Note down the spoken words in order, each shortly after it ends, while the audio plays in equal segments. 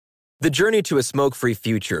The journey to a smoke-free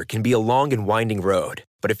future can be a long and winding road,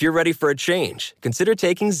 but if you're ready for a change, consider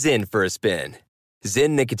taking Zyn for a spin. Zyn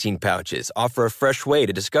nicotine pouches offer a fresh way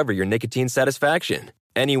to discover your nicotine satisfaction.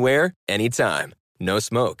 Anywhere, anytime. No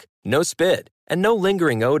smoke, no spit, and no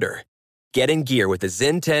lingering odor. Get in gear with the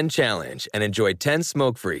Zyn 10 Challenge and enjoy 10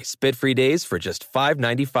 smoke-free, spit-free days for just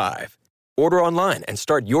 $5.95. Order online and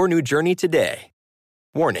start your new journey today.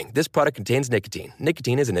 Warning, this product contains nicotine.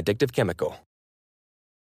 Nicotine is an addictive chemical.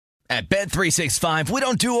 At Bet365, we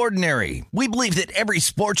don't do ordinary. We believe that every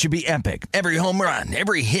sport should be epic. Every home run,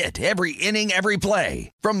 every hit, every inning, every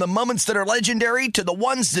play. From the moments that are legendary to the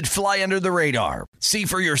ones that fly under the radar. See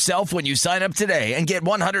for yourself when you sign up today and get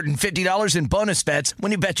 $150 in bonus bets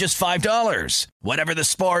when you bet just $5. Whatever the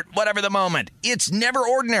sport, whatever the moment, it's never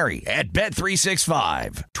ordinary at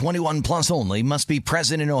Bet365. 21 plus only. Must be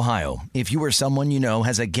present in Ohio. If you or someone you know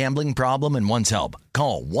has a gambling problem and wants help,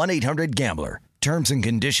 call 1-800-GAMBLER. Terms and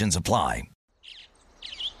conditions apply.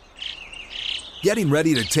 Getting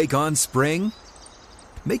ready to take on spring?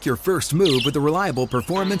 Make your first move with the reliable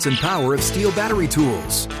performance and power of Steel battery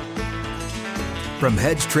tools. From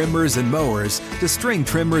hedge trimmers and mowers to string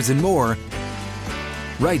trimmers and more,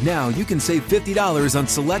 right now you can save $50 on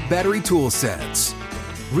select battery tool sets.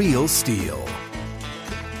 Real Steel.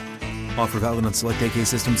 Offer valid on select AK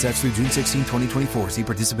system sets through June 16, 2024. See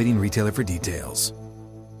participating retailer for details.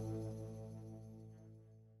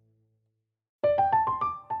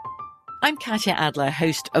 I'm Katya Adler,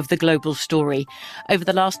 host of The Global Story. Over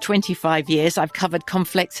the last 25 years, I've covered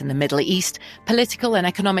conflicts in the Middle East, political and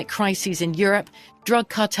economic crises in Europe, drug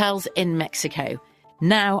cartels in Mexico.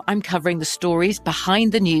 Now I'm covering the stories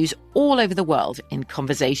behind the news all over the world in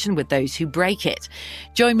conversation with those who break it.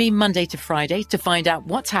 Join me Monday to Friday to find out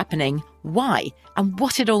what's happening, why, and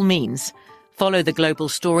what it all means. Follow The Global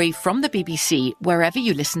Story from the BBC wherever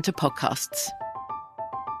you listen to podcasts.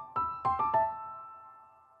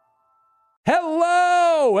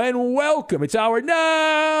 Hello and welcome. It's hour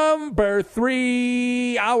number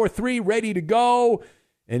 3, hour 3 ready to go.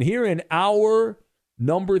 And here in hour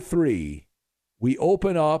number 3, we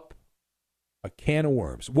open up a can of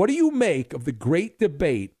worms. What do you make of the great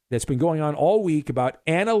debate that's been going on all week about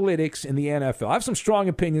analytics in the NFL? I have some strong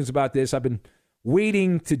opinions about this. I've been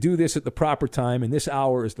waiting to do this at the proper time, and this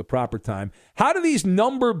hour is the proper time. How do these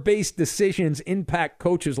number-based decisions impact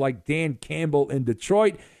coaches like Dan Campbell in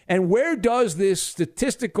Detroit? And where does this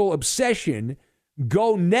statistical obsession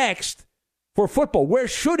go next for football? Where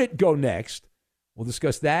should it go next? We'll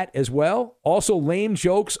discuss that as well. Also, lame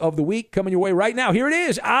jokes of the week coming your way right now. Here it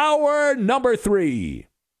is, hour number 3.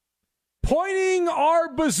 Pointing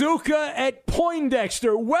our bazooka at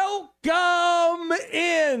Poindexter. Welcome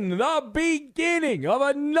in the beginning of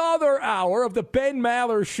another hour of the Ben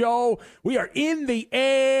Maller Show. We are in the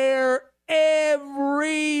air everywhere.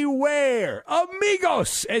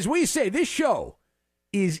 Amigos, as we say, this show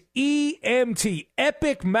is EMT,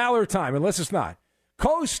 Epic Maller Time, unless it's not.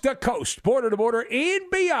 Coast to coast, border to border, and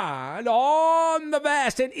beyond, on the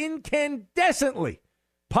vast and incandescently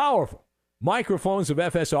powerful microphones of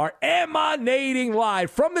FSR, emanating live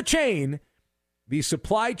from the chain, the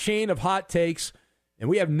supply chain of hot takes, and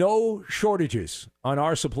we have no shortages on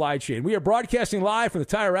our supply chain. We are broadcasting live from the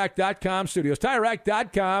TireRack.com studios.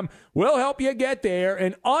 TireRack.com will help you get there.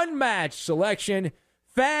 An unmatched selection,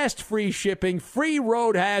 fast free shipping, free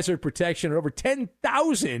road hazard protection, and over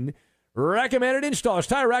 10,000 recommended installs.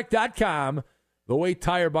 TireRack.com, the way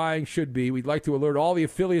tire buying should be. We'd like to alert all the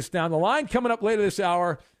affiliates down the line. Coming up later this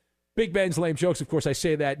hour, Big Ben's lame jokes. Of course, I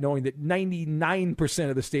say that knowing that 99%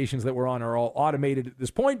 of the stations that we're on are all automated at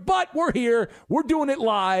this point. But we're here. We're doing it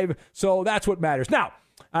live. So that's what matters. Now,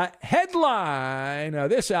 headline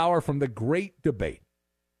this hour from the great debate.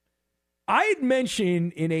 I had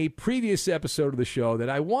mentioned in a previous episode of the show that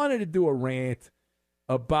I wanted to do a rant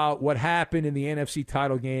about what happened in the NFC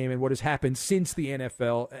title game and what has happened since the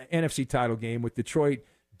NFC title game with Detroit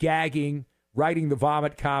gagging, riding the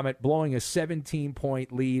vomit comet, blowing a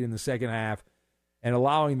 17-point lead in the second half, and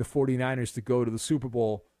allowing the 49ers to go to the Super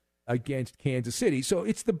Bowl against Kansas City. So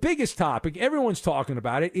it's the biggest topic. Everyone's talking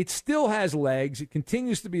about it. It still has legs. It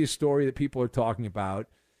continues to be a story that people are talking about.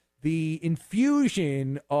 The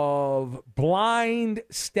infusion of blind,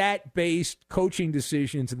 stat-based coaching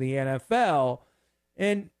decisions in the NFL,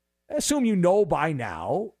 and I assume you know by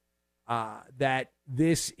now that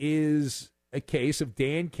this is a case of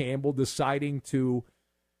Dan Campbell deciding to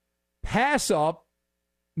pass up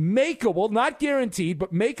makeable, not guaranteed,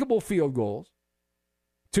 but makeable field goals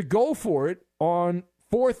to go for it on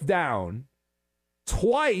fourth down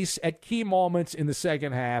twice at key moments in the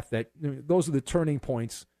second half. Those are the turning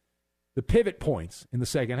points, the pivot points in the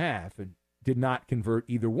second half. And did not convert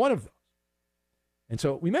either one of those. And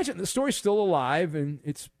so we mentioned the story's still alive, and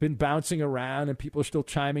it's been bouncing around, and people are still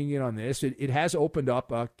chiming in on this. It has opened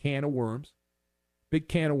up a can of worms, big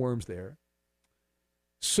can of worms there.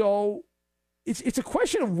 So it's a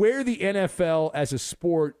question of where the NFL as a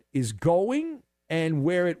sport is going and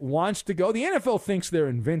where it wants to go. The NFL thinks they're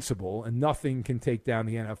invincible and nothing can take down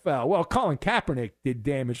the NFL. Well, Colin Kaepernick did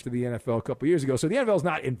damage to the NFL a couple years ago, so the NFL is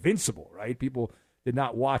not invincible, right? People did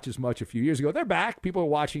not watch as much a few years ago. They're back. People are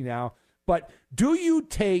watching now. But do you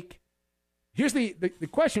take – here's the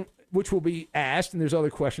question which will be asked, and there's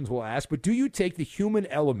other questions we'll ask, but do you take the human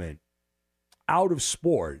element out of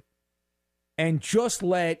sport and just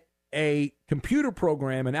let a computer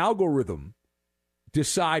program, an algorithm,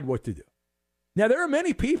 decide what to do? Now, there are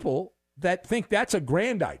many people that think that's a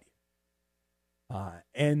grand idea,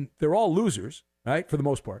 and they're all losers, right, for the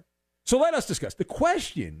most part. So let us discuss. The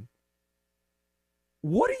question,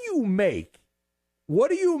 what do you make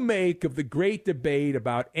of the great debate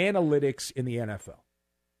about analytics in the NFL?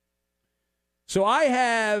 So I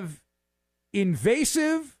have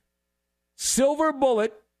invasive, silver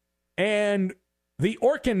bullet, and the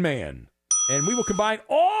Orkin Man. And we will combine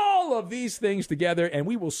all of these things together, and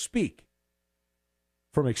we will speak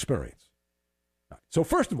from experience. All right, so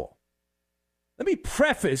first of all, let me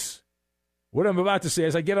preface what I'm about to say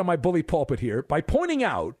as I get on my bully pulpit here by pointing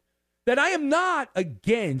out that I am not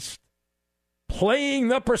against playing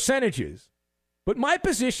the percentages, but my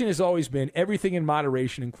position has always been everything in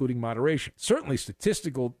moderation, including moderation. Certainly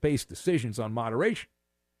statistical-based decisions on moderation.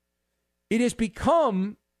 It has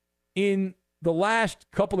become, in the last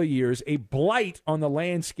couple of years, a blight on the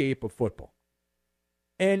landscape of football.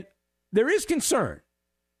 And there is concern,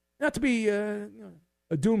 not to be a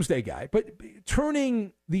doomsday guy, but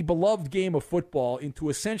turning the beloved game of football into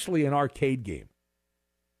essentially an arcade game.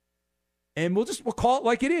 And we'll call it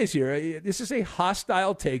like it is here. This is a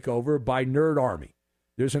hostile takeover by Nerd Army.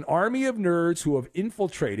 There's an army of nerds who have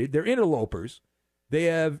infiltrated. They're interlopers. They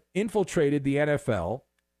have infiltrated the NFL.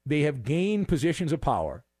 They have gained positions of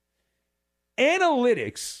power.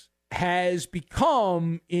 Analytics has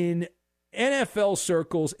become, in NFL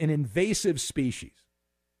circles, an invasive species.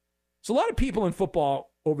 So a lot of people in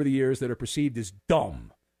football over the years that are perceived as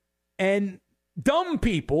dumb. And dumb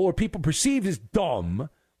people, or people perceived as dumb,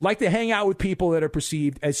 like to hang out with people that are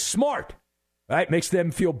perceived as smart, right? Makes them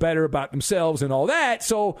feel better about themselves and all that.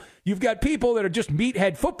 So you've got people that are just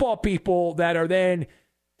meathead football people that are then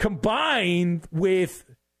combined with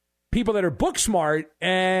people that are book smart,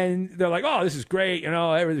 and they're like, oh, this is great,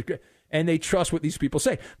 everything's great. And they trust what these people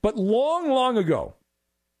say. But long, long ago,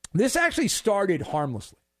 this actually started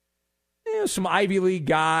harmlessly. Some Ivy League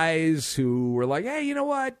guys who were like, hey, you know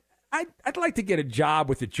what? I'd like to get a job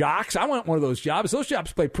with the jocks. I want one of those jobs. Those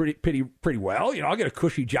jobs play pretty well. I'll get a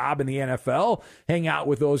cushy job in the NFL, hang out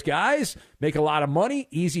with those guys, make a lot of money,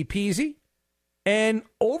 easy peasy. And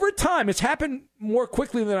over time, it's happened more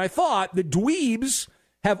quickly than I thought. The dweebs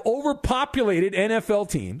have overpopulated NFL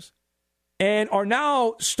teams and are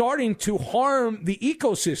now starting to harm the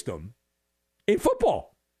ecosystem in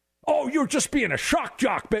football. Oh, you're just being a shock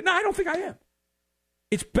jock. But no, I don't think I am.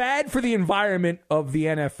 It's bad for the environment of the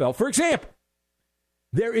NFL. For example,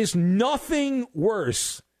 there is nothing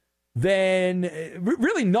worse than,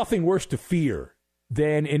 really nothing worse to fear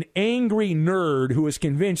than an angry nerd who is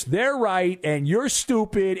convinced they're right and you're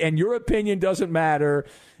stupid and your opinion doesn't matter,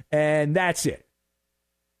 and that's it.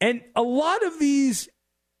 And a lot of these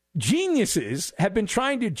geniuses have been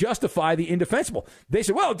trying to justify the indefensible. They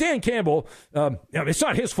say, well, Dan Campbell, it's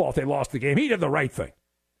not his fault they lost the game. He did the right thing.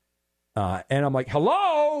 And I'm like,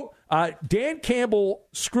 hello? Dan Campbell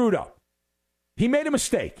screwed up. He made a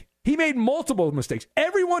mistake. He made multiple mistakes.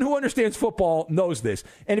 Everyone who understands football knows this.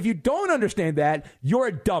 And if you don't understand that, you're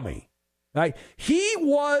a dummy. Right? He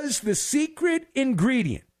was the secret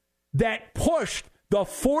ingredient that pushed the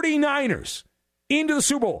 49ers into the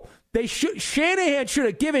Super Bowl. Shanahan should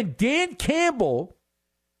have given Dan Campbell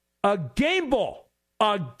a game ball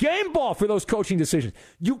for those coaching decisions.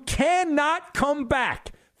 You cannot come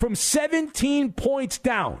back from 17 points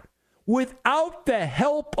down without the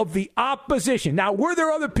help of the opposition. Now, were there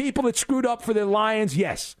other people that screwed up for the Lions?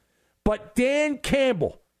 Yes. But Dan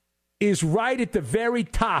Campbell is right at the very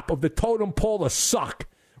top of the totem pole of suck.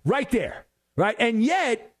 Right there. Right? And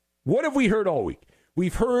yet, what have we heard all week?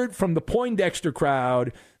 We've heard from the Poindexter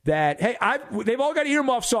crowd that, hey, they've all got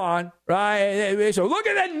earmuffs on, right? So look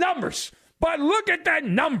at the numbers. But look at the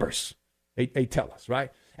numbers. They tell us, right?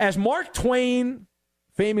 As Mark Twain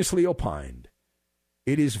famously opined,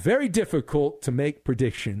 it is very difficult to make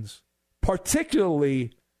predictions,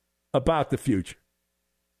 particularly about the future.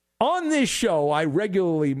 On this show, I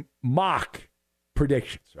regularly mock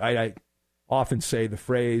predictions, right? I often say the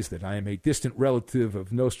phrase that I am a distant relative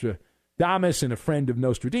of Nostradamus and a friend of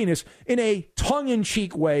Nostradamus in a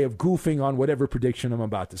tongue-in-cheek way of goofing on whatever prediction I'm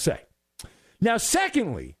about to say. Now,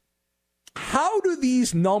 secondly, how do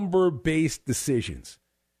these number-based decisions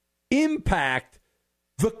impact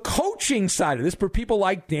the coaching side of this for people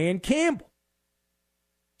like Dan Campbell?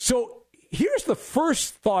 So here's the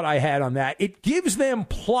first thought I had on that. It gives them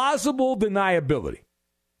plausible deniability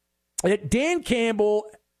that Dan Campbell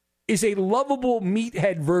is a lovable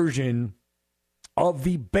meathead version of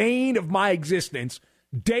the bane of my existence,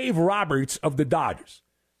 Dave Roberts of the Dodgers.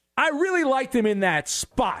 I really liked him in that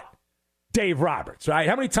spot, Dave Roberts, right?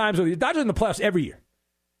 How many times are the Dodgers in the playoffs every year?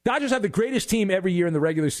 Dodgers have the greatest team every year in the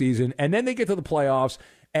regular season, and then they get to the playoffs,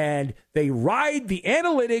 and they ride the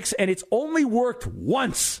analytics, and it's only worked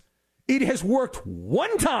once. It has worked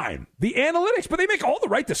one time, the analytics, but they make all the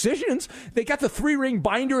right decisions. They got the 3-ring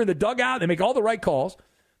binder in the dugout. They make all the right calls.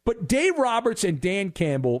 But Dave Roberts and Dan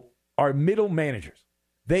Campbell are middle managers.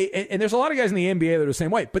 And there's a lot of guys in the NBA that are the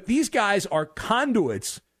same way, but these guys are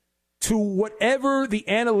conduits to whatever the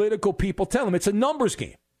analytical people tell them. It's a numbers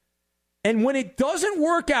game. And when it doesn't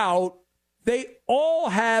work out, they all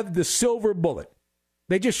have the silver bullet.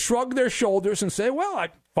 They just shrug their shoulders and say, well, I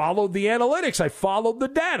followed the analytics. I followed the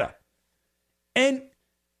data. And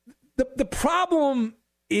the problem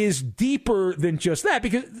is deeper than just that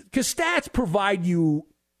because stats provide you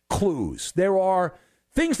clues. There are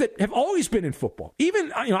things that have always been in football.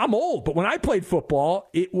 Even, I'm old, but when I played football,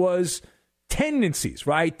 it was tendencies,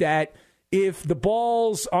 right? That if the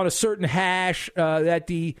ball's on a certain hash, that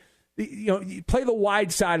you play the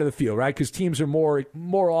wide side of the field, right? Because teams are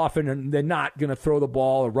more often than not going to throw the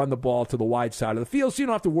ball or run the ball to the wide side of the field, so you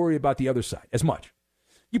don't have to worry about the other side as much.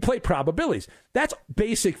 You play probabilities. That's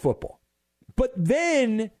basic football. But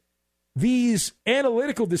then these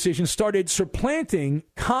analytical decisions started supplanting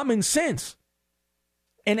common sense.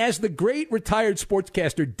 And as the great retired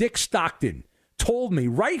sportscaster Dick Stockton told me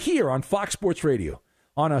right here on Fox Sports Radio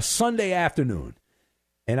on a Sunday afternoon,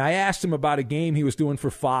 and I asked him about a game he was doing for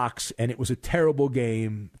Fox, and it was a terrible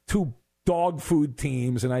game, 2 dog food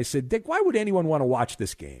teams, and I said, Dick, why would anyone want to watch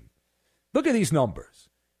this game? Look at these numbers.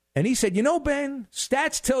 And he said, Ben,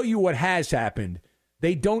 stats tell you what has happened.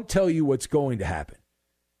 They don't tell you what's going to happen.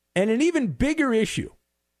 And an even bigger issue,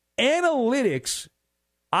 analytics,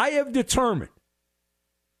 I have determined,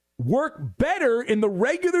 work better in the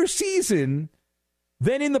regular season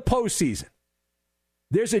than in the postseason.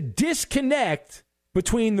 There's a disconnect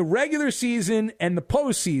between the regular season and the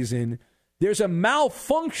postseason. There's a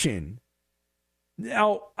malfunction.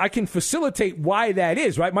 Now, I can facilitate why that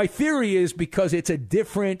is, right? My theory is because it's a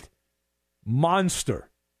different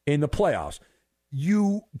monster in the playoffs.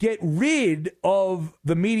 You get rid of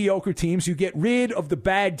the mediocre teams. You get rid of the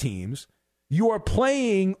bad teams. You are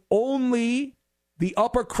playing only the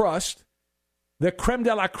upper crust, the creme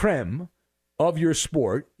de la creme of your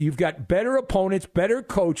sport. You've got better opponents, better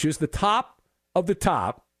coaches, the top of the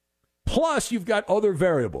top. Plus, you've got other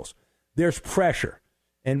variables. There's pressure.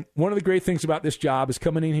 And one of the great things about this job is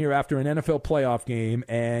coming in here after an NFL playoff game,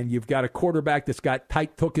 and you've got a quarterback that's got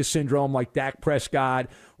tight tuchus syndrome like Dak Prescott,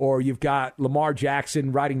 or you've got Lamar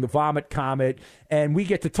Jackson riding the vomit comet, and we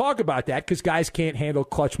get to talk about that because guys can't handle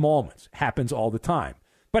clutch moments. Happens all the time.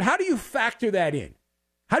 But how do you factor that in?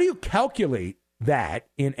 How do you calculate that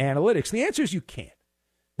in analytics? The answer is you can't.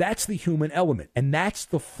 That's the human element, and that's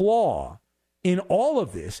the flaw in all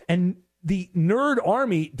of this, and the nerd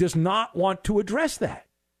army does not want to address that.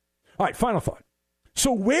 All right, final thought.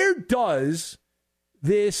 So where does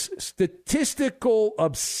this statistical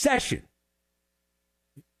obsession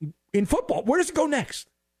in football, where does it go next?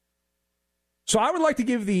 So I would like to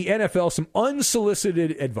give the NFL some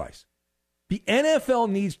unsolicited advice. The NFL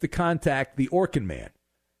needs to contact the Orkin man,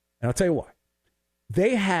 and I'll tell you why.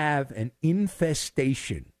 They have an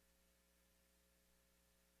infestation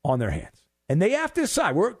on their hands. And they have to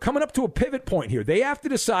decide. We're coming up to a pivot point here. They have to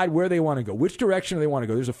decide where they want to go, which direction they want to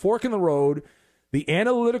go. There's a fork in the road. The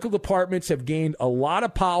analytical departments have gained a lot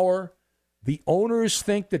of power. The owners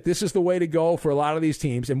think that this is the way to go for a lot of these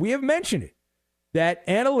teams. And we have mentioned it, that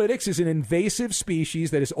analytics is an invasive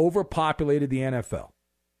species that has overpopulated the NFL.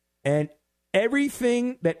 And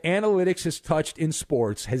everything that analytics has touched in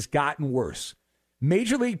sports has gotten worse.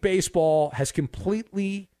 Major League Baseball has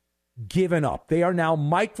completely given up. They are now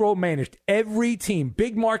micromanaged. Every team,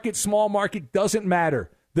 big market, small market, doesn't matter.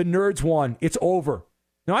 The nerds won. It's over.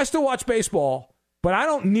 Now, I still watch baseball, but I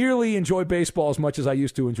don't nearly enjoy baseball as much as I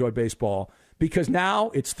used to enjoy baseball because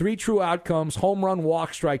now it's 3 true outcomes, home run,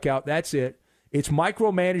 walk, strikeout. That's it. It's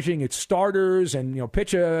micromanaging its starters and,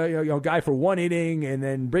 pitch a guy for one inning and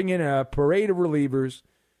then bring in a parade of relievers.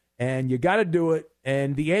 And you got to do it.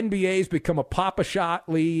 And the NBA's become a pop-a-shot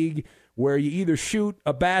league where you either shoot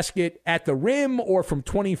a basket at the rim or from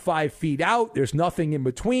 25 feet out. There's nothing in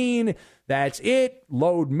between. That's it.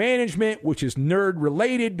 Load management, which is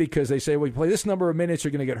nerd-related because they say, well, you play this number of minutes,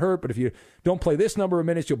 you're going to get hurt. But if you don't play this number of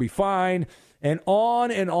minutes, you'll be fine. And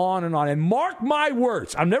on and on and on. And mark my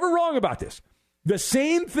words, I'm never wrong about this. The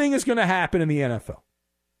same thing is going to happen in the NFL.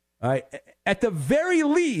 All right? At the very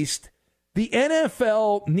least, the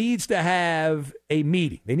NFL needs to have a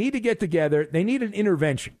meeting. They need to get together. They need an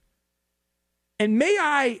intervention. And may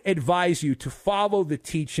I advise you to follow the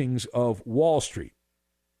teachings of Wall Street.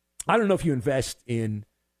 I don't know if you invest in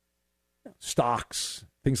stocks,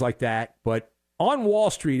 things like that, but on Wall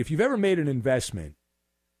Street, if you've ever made an investment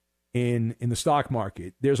in the stock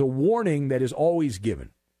market, there's a warning that is always given.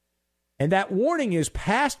 And that warning is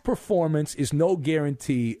past performance is no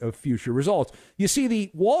guarantee of future results. You see,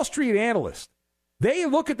 the Wall Street analysts, they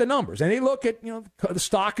look at the numbers and they look at, the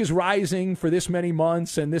stock is rising for this many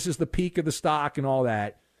months and this is the peak of the stock and all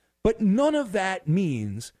that. But none of that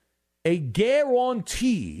means a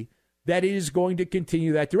guarantee that it is going to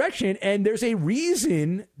continue that direction. And there's a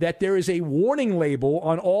reason that there is a warning label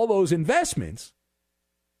on all those investments.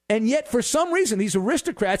 And yet, for some reason, these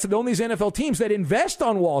aristocrats that own these NFL teams that invest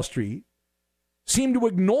on Wall Street seem to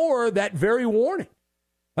ignore that very warning.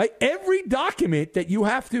 Like every document that you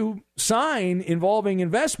have to sign involving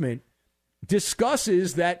investment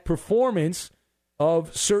discusses that performance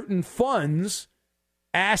of certain funds,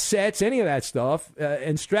 assets, any of that stuff,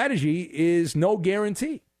 and strategy is no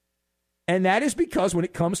guarantee. And that is because when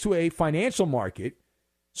it comes to a financial market,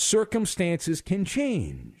 circumstances can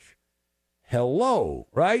change. Hello,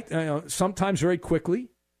 right? Sometimes very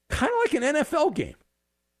quickly, kind of like an NFL game,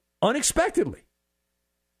 unexpectedly.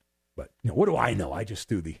 But what do I know? I just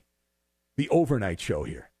do the overnight show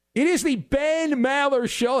here. It is the Ben Maller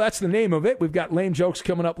Show. That's the name of it. We've got lame jokes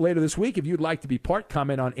coming up later this week. If you'd like to be part,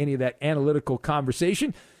 comment on any of that analytical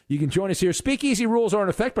conversation. You can join us here. Speakeasy rules are in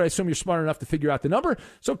effect, but I assume you're smart enough to figure out the number.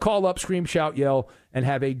 So call up, scream, shout, yell, and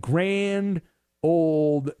have a grand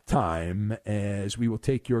old time as we will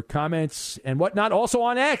take your comments and whatnot. Also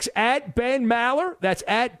on X, at Ben Maller. That's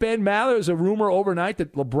at Ben Maller. There's a rumor overnight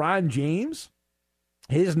that LeBron James,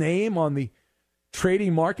 his name on the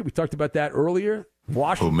trading market, we talked about that earlier.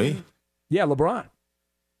 Washington. Who, me? Yeah, LeBron.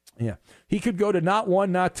 Yeah. He could go to not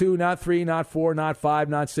 1, not 2, not 3, not 4, not 5,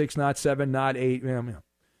 not 6, not 7, not 8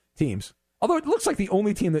 teams. Although it looks like the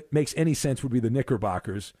only team that makes any sense would be the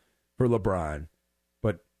Knickerbockers for LeBron.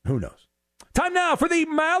 But who knows? Time now for the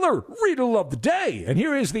Maller Riddle of the Day. And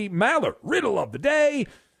here is the Maller Riddle of the Day.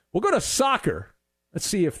 We'll go to soccer. Let's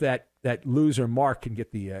see if that loser Mark can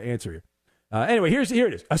get the answer here. Anyway, here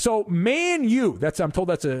it is. So Man U, I'm told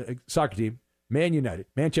that's a soccer team.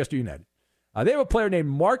 Manchester United. They have a player named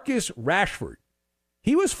Marcus Rashford.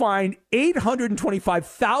 He was fined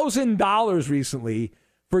 $825,000 recently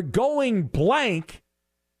for going blank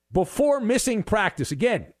before missing practice.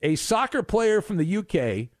 Again, a soccer player from the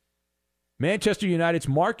UK, Manchester United's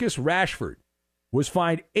Marcus Rashford, was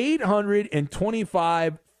fined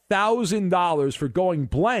 $825,000 for going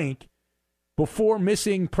blank before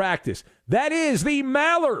missing practice. That is the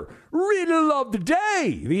Maller Riddle of the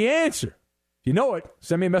Day. The answer. If you know it,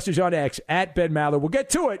 send me a message on X at Ben Maller. We'll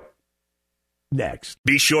get to it next.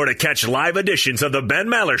 Be sure to catch live editions of the Ben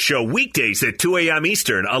Maller Show weekdays at 2 a.m.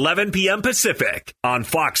 Eastern, 11 p.m. Pacific on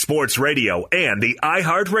Fox Sports Radio and the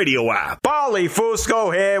iHeartRadio app. Paulie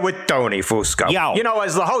Fusco here with Tony Fusco. Yo.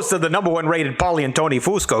 As the host of the #1 rated Paulie and Tony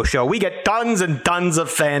Fusco show, we get tons and tons of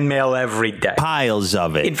fan mail every day. Piles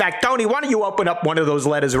of it. In fact, Tony, why don't you open up one of those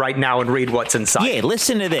letters right now and read what's inside? Yeah,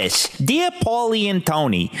 listen to this. Dear Paulie and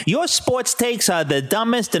Tony, your sports takes are the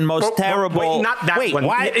dumbest and most terrible... Wait, not that one.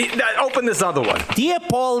 What? Open this other one. Dear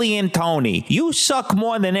Paulie and Tony, you suck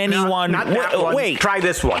more than anyone... Not that one. Wait. Try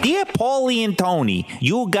this one. Dear Paulie and Tony,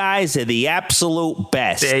 you guys are the absolute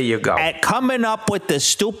best. There you go. At coming up with the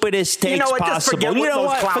stupidest takes possible. Just forget what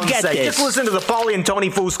those clowns Forget say. this. Just listen to the Paulie and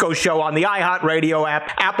Tony Fusco show on the iHeartRadio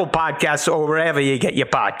app, Apple Podcasts, or wherever you get your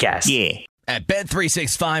podcasts. Yeah. At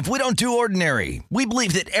Bet365, we don't do ordinary. We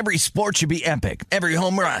believe that every sport should be epic. Every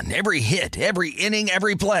home run, every hit, every inning,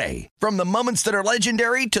 every play. From the moments that are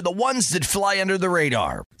legendary to the ones that fly under the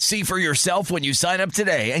radar. See for yourself when you sign up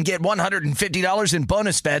today and get $150 in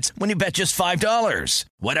bonus bets when you bet just $5.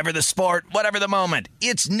 Whatever the sport, whatever the moment,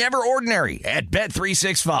 it's never ordinary at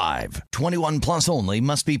Bet365. 21 plus only.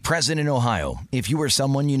 Must be present in Ohio. If you or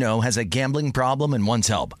someone you know has a gambling problem and wants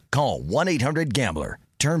help, call 1-800-GAMBLER.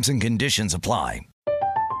 Terms and conditions apply.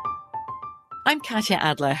 I'm Katya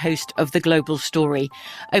Adler, host of The Global Story.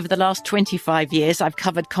 Over the last 25 years, I've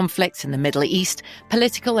covered conflicts in the Middle East,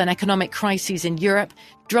 political and economic crises in Europe,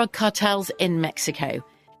 drug cartels in Mexico.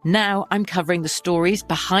 Now I'm covering the stories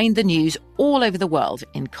behind the news all over the world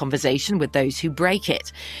in conversation with those who break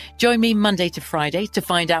it. Join me Monday to Friday to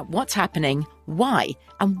find out what's happening, why,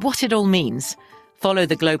 and what it all means. Follow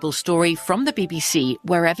The Global Story from the BBC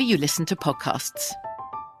wherever you listen to podcasts.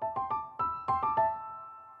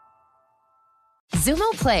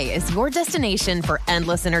 Zumo Play is your destination for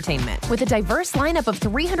endless entertainment. With a diverse lineup of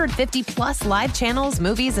 350 plus live channels,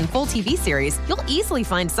 movies, and full TV series, you'll easily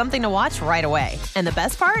find something to watch right away. And the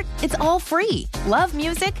best part? It's all free. Love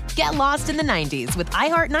music? Get lost in the 90s with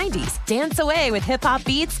iHeart 90s, dance away with hip-hop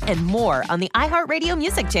beats, and more on the iHeartRadio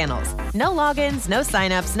music channels. No logins, no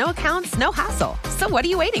signups, no accounts, no hassle. So what are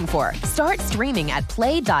you waiting for? Start streaming at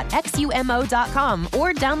play.xumo.com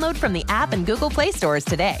or download from the app and Google Play stores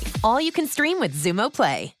today. All you can stream with Zumo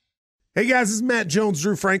Play. Hey guys, this is Matt Jones,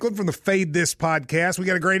 Drew Franklin from the Fade This podcast. We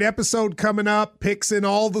got a great episode coming up, picks in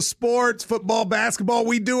all the sports, football, basketball,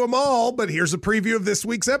 we do them all, but here's a preview of this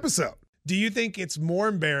week's episode. Do you think it's more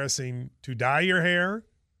embarrassing to dye your hair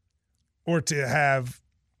or to have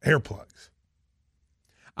hair plugs?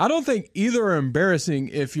 I don't think either are embarrassing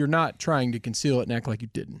if you're not trying to conceal it and act like you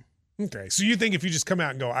didn't. Okay, so you think if you just come out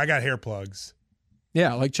and go, I got hair plugs.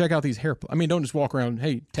 Yeah, like check out these hair plugs. I mean, don't just walk around,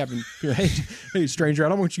 hey, tapping, hey, stranger, I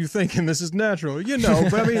don't want you thinking this is natural,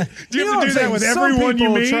 but I mean. Do you have to do that with everyone you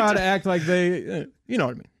meet? Some people try to act like they, you know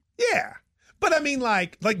what I mean. Yeah, but I mean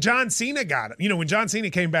like John Cena got it. When John Cena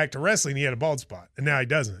came back to wrestling, he had a bald spot, and now he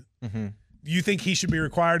doesn't. Mm-hmm. Do you think he should be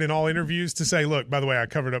required in all interviews to say, look, by the way, I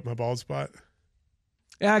covered up my bald spot?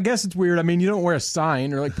 Yeah, I guess it's weird. I mean, you don't wear a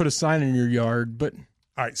sign or put a sign in your yard, but.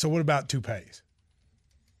 All right, so what about toupees?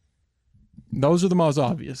 Those are the most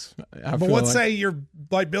obvious. But let's say you're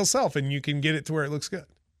like Bill Self and you can get it to where it looks good.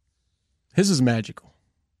 His is magical.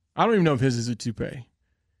 I don't even know if his is a toupee.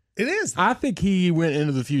 It is. I think he went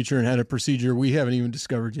into the future and had a procedure we haven't even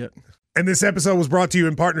discovered yet. And this episode was brought to you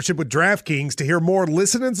in partnership with DraftKings. To hear more,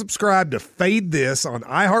 listen and subscribe to Fade This on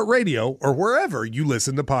iHeartRadio or wherever you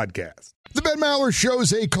listen to podcasts. The Ben Maller Show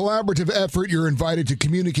is a collaborative effort. You're invited to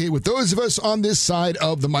communicate with those of us on this side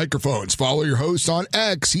of the microphones. Follow your host on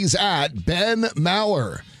X. He's at Ben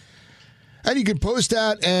Maller. And you can post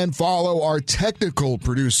at and follow our technical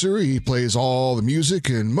producer. He plays all the music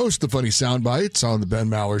and most of the funny sound bites on the Ben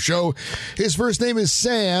Maller Show. His first name is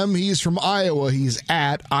Sam. He's from Iowa. He's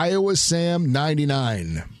at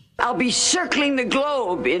IowaSam99. I'll be circling the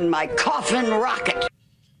globe in my coffin rocket.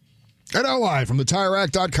 And now live from the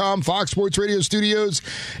TireRack.com Fox Sports Radio studios,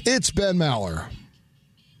 it's Ben Maller.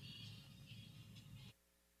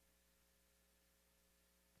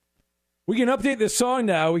 We can update this song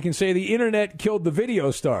now. We can say the internet killed the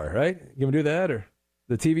video star, right? You can do that, or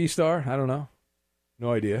the TV star? I don't know.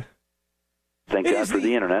 No idea. Thank God for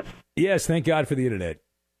the internet. Yes, thank God for the internet.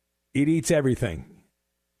 It eats everything.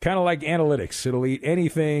 Kind of like analytics. It'll eat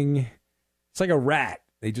anything. It's like a rat.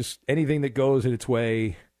 Anything that goes in its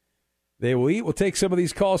way, they will eat. We'll take some of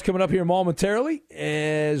these calls coming up here momentarily,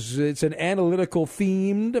 as it's an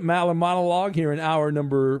analytical-themed Maller monologue here in hour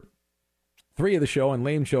number 3 of the show, and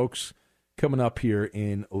lame jokes coming up here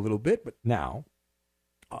in a little bit. But now,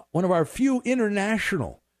 one of our few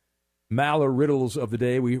international Maller riddles of the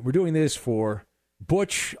day. We're doing this for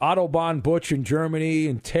Butch, Autobahn Butch in Germany,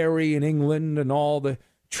 and Terry in England, and all the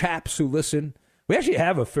chaps who listen. We actually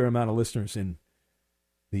have a fair amount of listeners in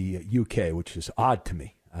the UK, which is odd to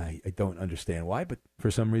me. I don't understand why, but for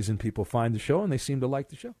some reason people find the show and they seem to like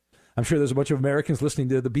the show. I'm sure there's a bunch of Americans listening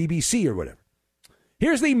to the BBC or whatever.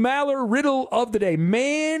 Here's the Maller riddle of the day.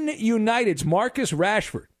 Man United's Marcus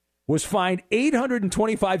Rashford was fined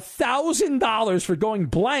 $825,000 for going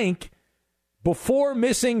blank before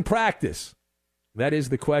missing practice. That is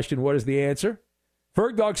the question. What is the answer?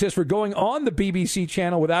 Fergdog says for going on the BBC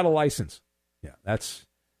channel without a license. Yeah, that's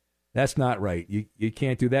not right. You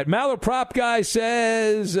can't do that. Maller Prop Guy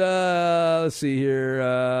says, let's see here.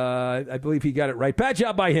 I believe he got it right. Bad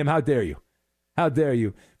job by him. How dare you? How dare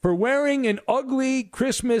you? For wearing an ugly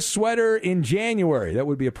Christmas sweater in January. That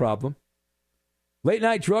would be a problem. Late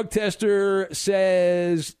Night Drug Tester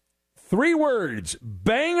says 3 words.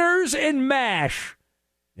 Bangers and mash.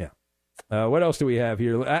 Yeah. What else do we have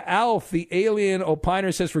here? Alf, the alien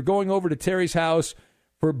opiner, says for going over to Terry's house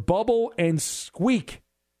for bubble and squeak.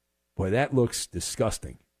 Boy, that looks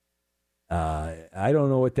disgusting. I don't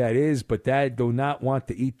know what that is, but Dad do not want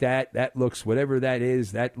to eat that. That looks, whatever that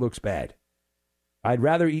is, that looks bad. I'd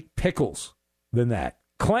rather eat pickles than that.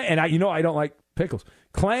 And I don't like pickles.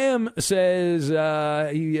 Clam says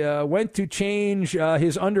he went to change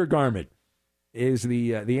his undergarment is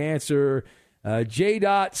the answer. J.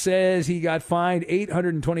 says he got fined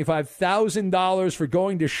 $825,000 for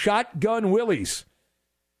going to Shotgun Willie's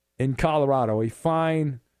in Colorado, a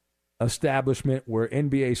fine establishment where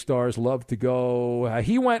NBA stars love to go.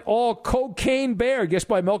 He went all cocaine bear, guessed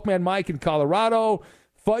by Milkman Mike in Colorado.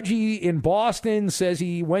 Fudgy in Boston says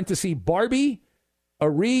he went to see Barbie.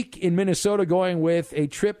 Arik in Minnesota going with a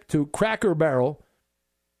trip to Cracker Barrel.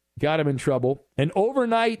 Got him in trouble. An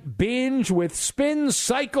overnight binge with Spin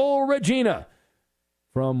Cycle Regina.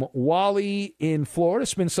 From Wally in Florida,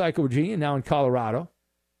 Spin Cycle Regina, now in Colorado.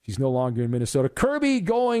 She's no longer in Minnesota. Kirby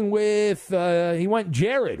going with, he went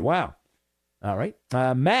Jared. Wow. All right.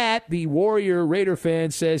 Matt, the Warrior Raider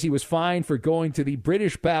fan, says he was fined for going to the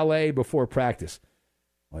British Ballet before practice.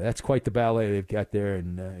 Well, that's quite the ballet they've got there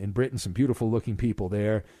in Britain. Some beautiful-looking people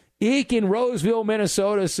there. Eek in Roseville,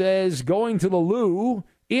 Minnesota, says going to the loo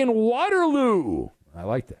in Waterloo. I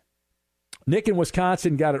like that. Nick in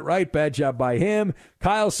Wisconsin got it right. Bad job by him.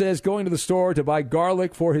 Kyle says going to the store to buy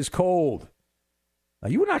garlic for his cold. Now,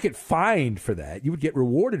 you would not get fined for that. You would get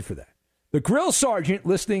rewarded for that. The grill sergeant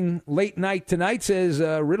listening late night tonight says,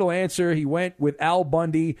 riddle answer, he went with Al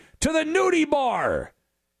Bundy to the nudie bar.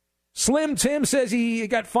 Slim Tim says he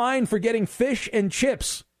got fined for getting fish and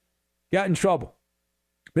chips. Got in trouble.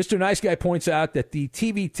 Mr. Nice Guy points out that the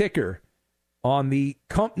TV ticker on the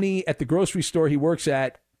company at the grocery store he works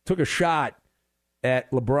at took a shot at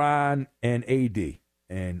LeBron and AD.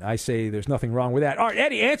 And I say there's nothing wrong with that. All right,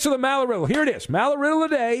 Eddie, answer the Maller Riddle. Here it is. Maller Riddle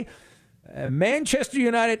today. Manchester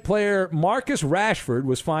United player Marcus Rashford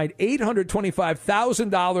was fined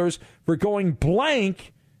 $825,000 for going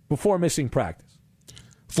blank before missing practice.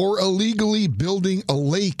 For illegally building a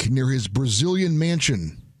lake near his Brazilian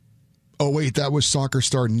mansion. Oh, wait, that was soccer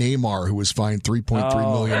star Neymar, who was fined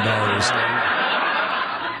 $3.3 million.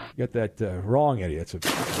 You got that wrong, Eddie. That's a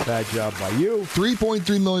bad job by you.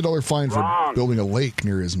 $3.3 million fine for building a lake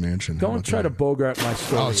near his mansion. Don't try to bogart my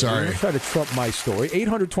story. Oh, sorry. Don't try to trump my story.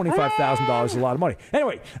 $825,000 is a lot of money.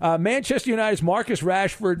 Anyway, Manchester United's Marcus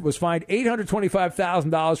Rashford was fined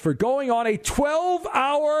 $825,000 for going on a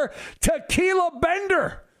 12-hour tequila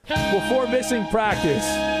bender before missing practice.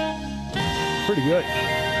 Pretty good.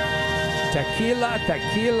 Tequila,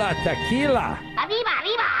 tequila, tequila.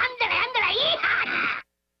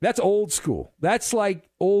 That's old school. That's like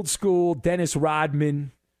old school Dennis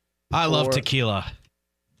Rodman. I love tequila.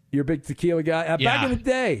 You're a big tequila guy? Yeah.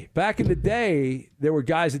 Back in the day, there were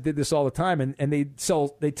guys that did this all the time, and they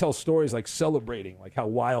tell stories like celebrating, like how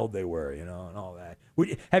wild they were, and all that.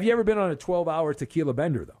 Have you ever been on a 12-hour tequila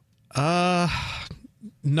bender, though?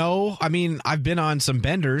 No. I mean, I've been on some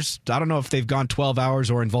benders. I don't know if they've gone 12 hours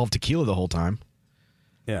or involved tequila the whole time.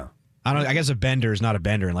 Yeah. I guess a bender is not a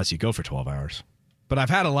bender unless you go for 12 hours. But I've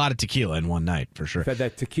had a lot of tequila in one night, for sure. You've had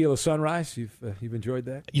that tequila sunrise? You've enjoyed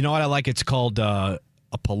that? You know what I like? It's called a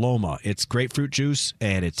Paloma. It's grapefruit juice,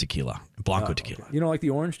 and it's tequila. Blanco tequila. You don't like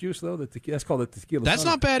the orange juice, though? That's called the tequila That's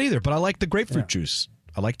sunrise. not bad either, but I like the grapefruit juice.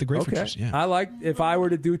 I like the grapefruit juice, yeah. If I were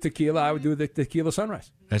to do tequila, I would do the tequila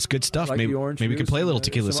sunrise. That's good stuff. Like maybe the orange we can juice, play a little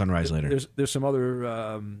tequila sunrise later. There's some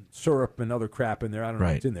other syrup and other crap in there. I don't know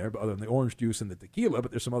what's in there, but other than the orange juice and the tequila,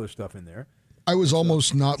 but there's some other stuff in there. I was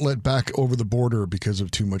almost not let back over the border because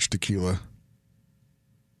of too much tequila.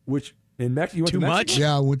 Which, in Mexico, you went Too to Mexico? much?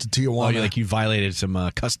 Yeah, I went to Tijuana. You violated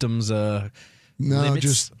some customs No, limits,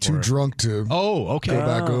 just too drunk to go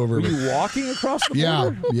back over. Were you walking across the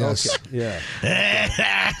border? Yes. Okay.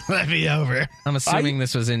 Yeah. Let me over. I'm assuming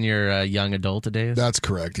this was in your young adult days? That's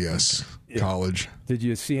correct, yes. Yeah. College. Did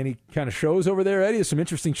you see any kind of shows over there, Eddie? There's some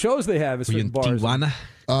interesting shows they have at certain bars. Tijuana?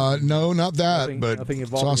 No, not that, but nothing saw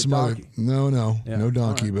involving some a other. donkey. No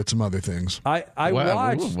donkey, Right. but some other things. I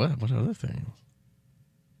watched. What other things?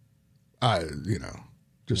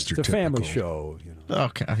 Just your It's a family typical. show.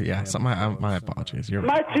 Okay, yeah. So my apologies. You're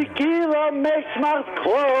My tequila makes my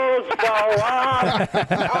clothes fall off.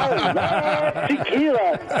 I love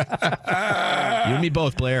tequila. You and me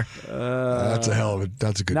both, Blair. That's a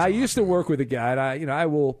good. Now, I used to work with a guy, and I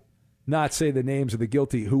will not say the names of the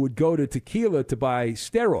guilty, who would go to tequila to buy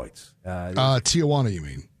steroids. Tijuana, you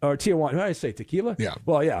mean? Or Tijuana. Did I say tequila? Yeah.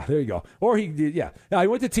 Well, yeah, there you go. Or he did, yeah. Now, I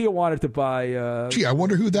went to Tijuana to buy... Gee, I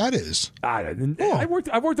wonder who that is. I've worked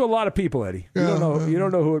with a lot of people, Eddie. You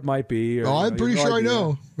don't know who it might be. I'm pretty sure I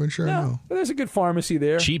know. Pretty sure I know. But there's a good pharmacy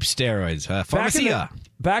there. Cheap steroids. Pharmacia.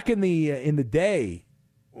 Back in the day,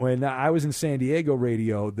 when I was in San Diego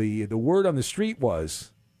radio, the word on the street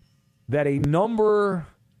was that a number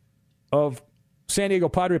of San Diego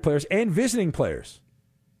Padre players and visiting players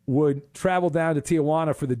would travel down to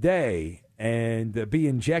Tijuana for the day and be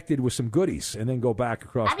injected with some goodies and then go back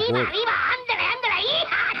across the border.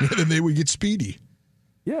 Then they would get speedy.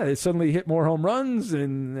 Yeah, they suddenly hit more home runs,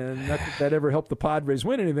 and not that ever helped the Padres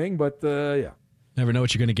win anything, but yeah. Never know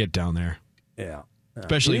what you're going to get down there. Yeah.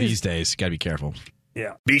 Especially these days. Got to be careful.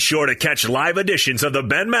 Yeah. Be sure to catch live editions of the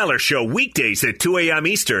Ben Maller Show weekdays at 2 a.m.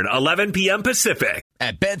 Eastern, 11 p.m. Pacific.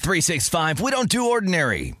 At Bet365, we don't do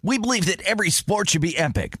ordinary. We believe that every sport should be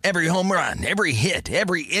epic. Every home run, every hit,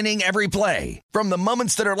 every inning, every play. From the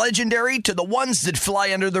moments that are legendary to the ones that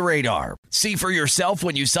fly under the radar. See for yourself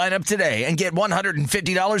when you sign up today and get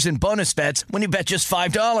 $150 in bonus bets when you bet just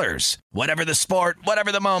 $5. Whatever the sport,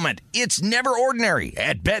 whatever the moment, it's never ordinary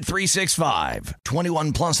at Bet365.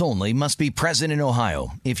 21 plus only. Must be present in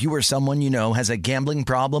Ohio. If you or someone you know has a gambling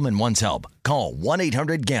problem and wants help, call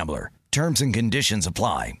 1-800-GAMBLER. Terms and conditions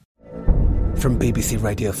apply. From BBC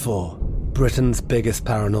Radio 4, Britain's biggest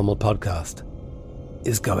paranormal podcast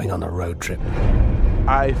is going on a road trip.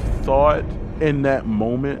 I thought in that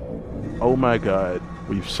moment, oh my God,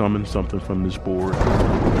 we've summoned something from this board.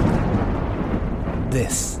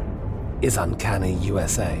 This is Uncanny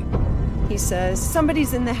USA. He says,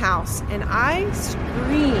 somebody's in the house, and I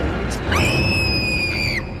screamed.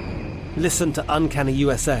 Listen to Uncanny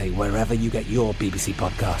USA wherever you get your BBC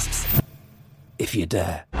podcasts, if you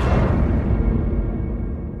dare.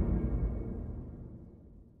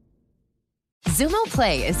 Zumo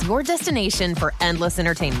Play is your destination for endless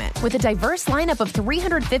entertainment. With a diverse lineup of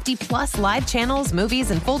 350 plus live channels, movies,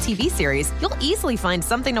 and full TV series, you'll easily find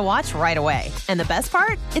something to watch right away. And the best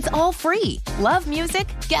part? It's all free. Love music?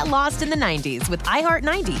 Get lost in the 90s with iHeart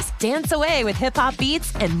 90s, dance away with hip-hop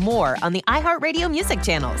beats, and more on the iHeartRadio music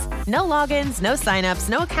channels. No logins, no signups,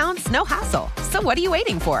 no accounts, no hassle. So what are you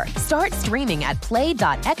waiting for? Start streaming at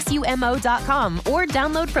play.xumo.com or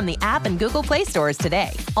download from the app and Google Play stores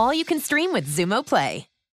today. All you can stream with Zumo Play.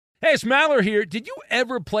 Hey, it's Maller here. Did you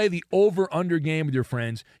ever play the over-under game with your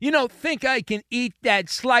friends? You know, think I can eat that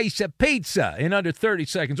slice of pizza in under 30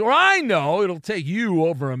 seconds. Or I know it'll take you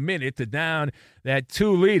over a minute to down that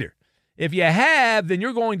 2-liter. If you have, then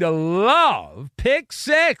you're going to love Pick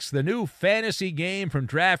Six, the new fantasy game from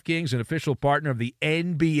DraftKings, an official partner of the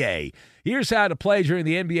NBA. Here's how to play during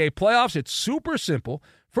the NBA playoffs. It's super simple.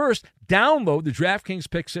 First, download the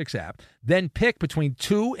DraftKings Pick Six app, then pick between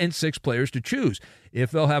 2 and 6 players to choose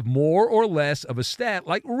if they'll have more or less of a stat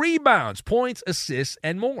like rebounds, points, assists,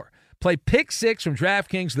 and more. Play Pick Six from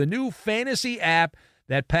DraftKings, the new fantasy app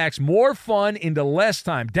that packs more fun into less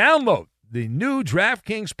time. Download the new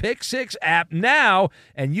DraftKings Pick Six app now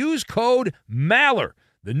and use code MALLER.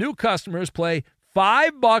 The new customers play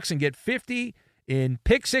 $5 and get 50 in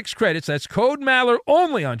Pick Six credits. That's code MALLER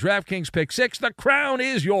only on DraftKings Pick Six. The crown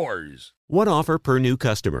is yours. One offer per new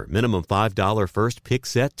customer. Minimum $5 first pick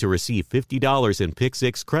set to receive $50 in Pick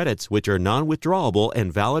Six credits, which are non-withdrawable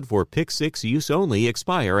and valid for Pick Six use only.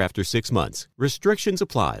 Expire after 6 months. Restrictions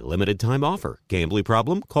apply. Limited time offer. Gambling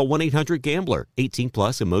problem? Call 1-800-GAMBLER. 18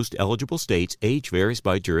 plus in most eligible states. Age varies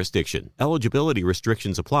by jurisdiction. Eligibility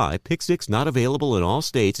restrictions apply. Pick Six not available in all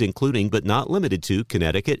states, including but not limited to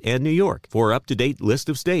Connecticut and New York. For up-to-date list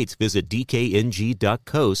of states, visit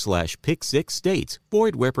dkng.co/pick6states.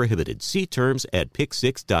 Void where prohibited. See terms at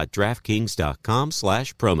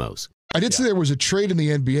pick6.draftkings.com/promos. I did say there was a trade in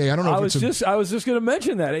the NBA. I don't know I was just going to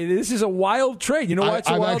mention that. This is a wild trade. You know why it's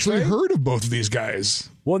a wild trade? I've actually heard of both of these guys.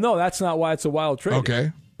 Well, no, that's not why it's a wild trade.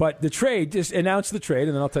 Okay. But the trade, just announce the trade,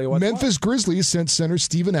 and then I'll tell you what. Memphis Grizzlies sent center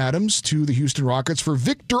Steven Adams to the Houston Rockets for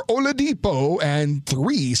Victor Oladipo and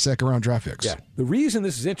 3 second-round draft picks. Yeah. The reason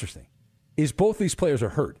this is interesting is both these players are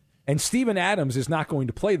hurt. And Steven Adams is not going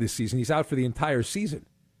to play this season. He's out for the entire season.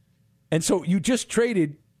 And so you just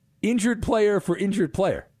traded injured player for injured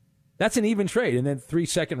player. That's an even trade. And then 3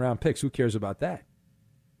 second-round picks. Who cares about that?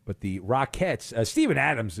 But the Rockets, Steven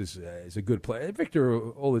Adams is a good player. Victor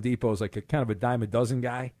Oladipo is like a kind of a dime a dozen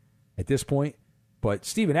guy at this point. But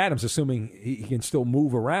Steven Adams, assuming he can still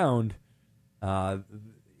move around,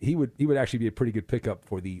 he would actually be a pretty good pickup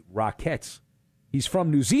for the Rockets. He's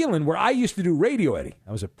from New Zealand, where I used to do radio, Eddie.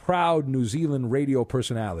 I was a proud New Zealand radio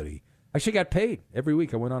personality. I actually got paid every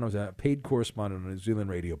week. I was a paid correspondent on New Zealand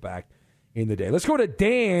radio back in the day. Let's go to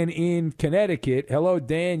Dan in Connecticut. Hello,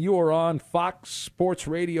 Dan. You are on Fox Sports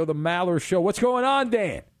Radio, the Maller Show. What's going on,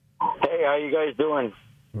 Dan? Hey, how you guys doing?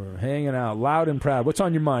 We're hanging out loud and proud. What's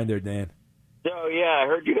on your mind there, Dan? So, yeah, I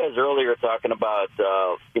heard you guys earlier talking about,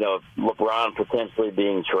 LeBron potentially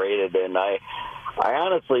being traded, and I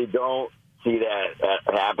honestly don't see that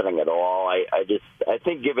happening at all. I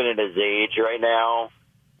think given it his age right now,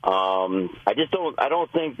 I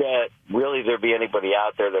don't think that really there'd be anybody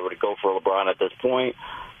out there that would go for LeBron at this point.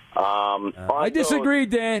 I disagree,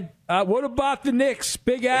 Dan. What about the Knicks?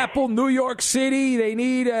 Big Apple, New York City. They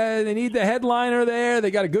need the headliner there.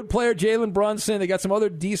 They got a good player, Jalen Brunson. They got some other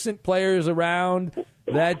decent players around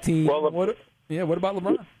that team. Well, what about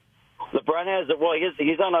LeBron? LeBron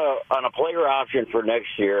he's on a player option for next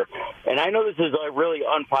year, and I know this is a really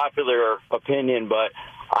unpopular opinion, but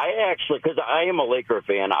because I am a Laker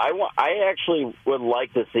fan, I actually would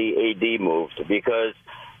like to see AD moved because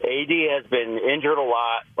AD has been injured a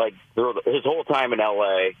lot, like through his whole time in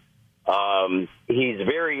LA. He's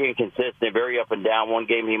very inconsistent, very up and down. One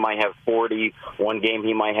game he might have 40, one game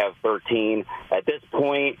he might have 13. At this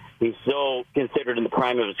point, he's still considered in the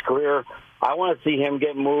prime of his career. I want to see him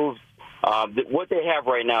get moved. What they have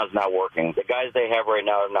right now is not working. The guys they have right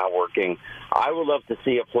now are not working. I would love to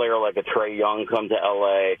see a player like a Trae Young come to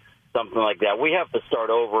L.A., something like that. We have to start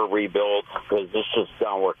over, rebuild, because it's just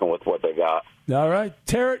not working with what they got. All right.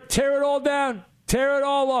 Tear it all down. Tear it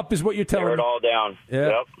all up is what you're telling me. Tear it all down. Yeah.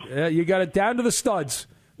 Yep. Yeah, you got it down to the studs.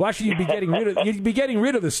 Well, actually, you'd be getting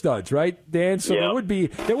rid of the studs, right, Dan? So there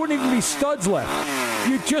wouldn't even be studs left.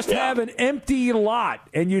 You'd just have an empty lot,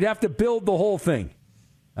 and you'd have to build the whole thing.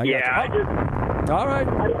 All right,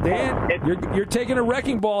 Dan, you're taking a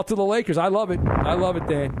wrecking ball to the Lakers. I love it,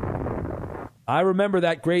 Dan. I remember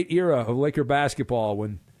that great era of Laker basketball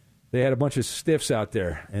when they had a bunch of stiffs out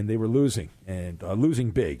there and they were losing, and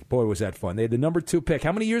losing big. Boy, was that fun. They had the number 2 pick.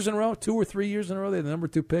 How many years in a row? 2 or 3 years in a row they had the number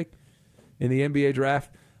 2 pick in the NBA draft.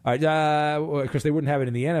 All right, of course, they wouldn't have it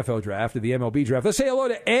in the NFL draft or the MLB draft. Let's say hello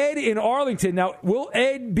to Ed in Arlington. Now, will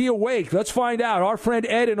Ed be awake? Let's find out. Our friend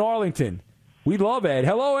Ed in Arlington. We love Ed.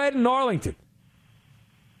 Hello, Ed in Arlington.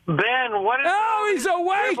 Ben, what is... Oh, he's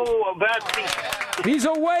awake! He's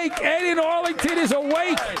awake. Ed in Arlington is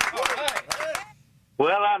awake.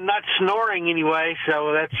 Well, I'm not snoring anyway,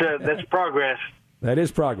 so that's progress. That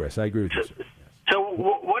is progress. I agree with you, sir. So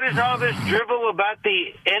what is all this drivel about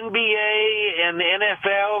the NBA and the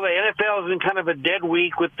NFL? The NFL is in kind of a dead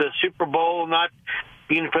week with the Super Bowl not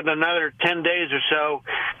being for another 10 days or so.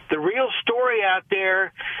 The real story out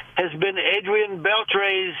there has been Adrian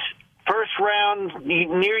Beltre's first-round,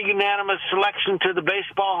 near unanimous selection to the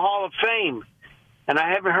Baseball Hall of Fame. And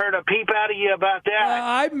I haven't heard a peep out of you about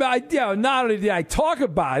that. Not only did I talk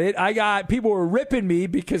about it, people were ripping me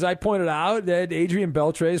because I pointed out that Adrian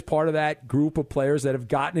Beltre is part of that group of players that have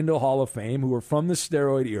gotten into the Hall of Fame who are from the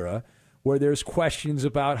steroid era, where there's questions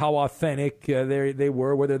about how authentic they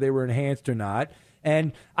were, whether they were enhanced or not.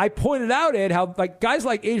 And I pointed out, Ed, how guys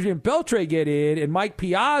like Adrian Beltre get in, and Mike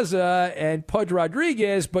Piazza and Pudge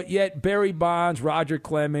Rodriguez, but yet Barry Bonds, Roger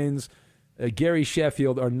Clemens, Gary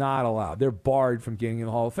Sheffield are not allowed. They're barred from getting in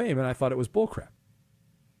the Hall of Fame, and I thought it was bullcrap.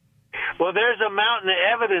 Well, there's a mountain of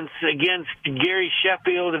evidence against Gary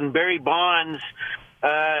Sheffield and Barry Bonds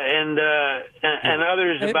and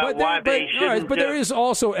others about why they shouldn't. Right, but there's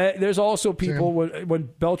also people when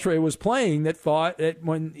Beltre was playing that thought that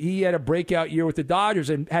when he had a breakout year with the Dodgers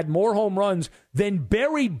and had more home runs than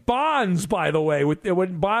Barry Bonds, by the way,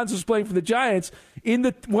 when Bonds was playing for the Giants,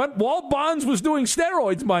 while Bonds was doing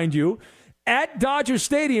steroids, mind you, at Dodger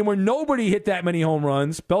Stadium where nobody hit that many home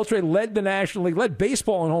runs, Beltre led the National League, led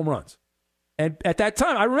baseball in home runs. And at that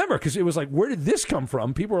time, I remember, because it was like, where did this come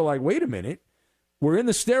from? People were like, wait a minute. We're in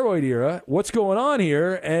the steroid era. What's going on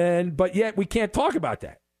here? But yet we can't talk about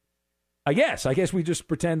that. I guess we just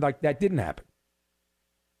pretend like that didn't happen.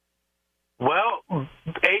 Well,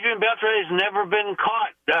 Adrian Beltre has never been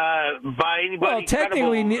caught by anybody. Well,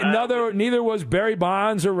 technically, neither was Barry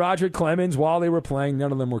Bonds or Roger Clemens while they were playing.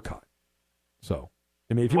 None of them were caught. So,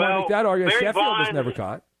 I mean, if you want to make that argument, Sheffield was never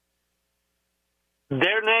caught.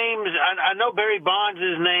 Their names, I know Barry Bonds'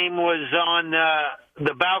 name was on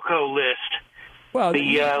the Balco list. Well, if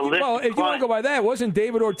you want to go by that, wasn't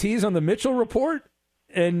David Ortiz on the Mitchell Report?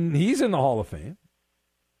 And he's in the Hall of Fame.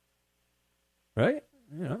 Right?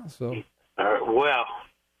 So. Well.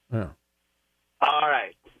 Yeah. All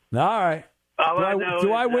right. All right.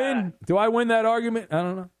 Do I win? Do I win that argument? I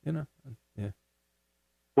don't know. Yeah.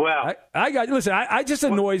 Well, I just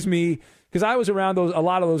annoys me because I was around a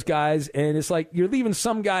lot of those guys, and it's like you're leaving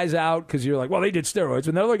some guys out because you're like, well, they did steroids,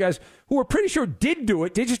 and the other guys who were pretty sure did do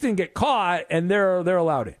it, they just didn't get caught, and they're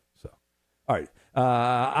allowed in. So, all right,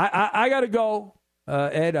 I got to go,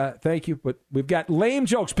 Ed. Thank you, but we've got lame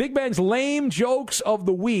jokes, Big Ben's lame jokes of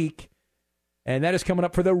the week, and that is coming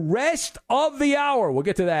up for the rest of the hour. We'll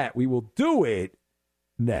get to that. We will do it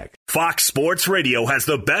next. Fox Sports Radio has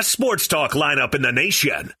the best sports talk lineup in the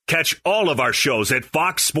nation. Catch all of our shows at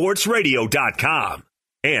foxsportsradio.com.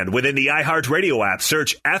 And within the iHeartRadio app,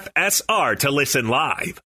 search FSR to listen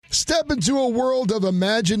live. Step into a world of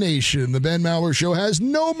imagination. The Ben Maller Show has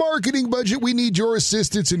no marketing budget. We need your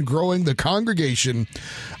assistance in growing the congregation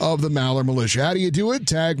of the Maller Militia. How do you do it?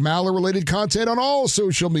 Tag Maller-related content on all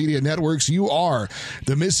social media networks. You are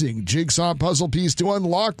the missing jigsaw puzzle piece to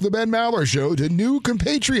unlock the Ben Maller Show to new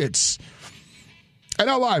compatriots. And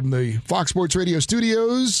now live in the Fox Sports Radio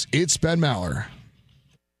studios, it's Ben Maller.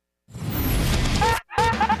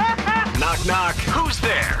 Knock, knock. Who's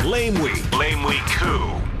there? Lame Week. Lame Week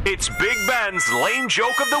who? It's Big Ben's Lame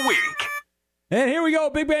Joke of the Week. And here we go,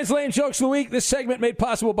 Big Ben's Lame Jokes of the Week. This segment made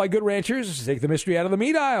possible by Good Ranchers. Take the mystery out of the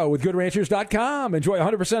meat aisle with GoodRanchers.com. Enjoy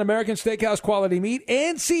 100% American steakhouse quality meat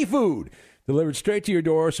and seafood delivered straight to your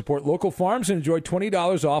door. Support local farms and enjoy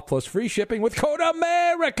 $20 off plus free shipping with code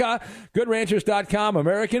AMERICA. GoodRanchers.com.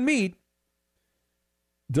 American meat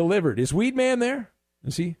delivered. Is Weed Man there?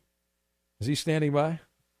 Is he standing by?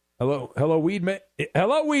 Hello, Weed Man.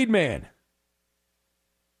 Hello, Weed Man.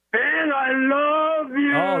 Ben, I love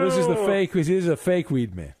you. Oh, this is the fake. This is a fake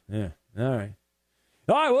Weed Man. Yeah. All right.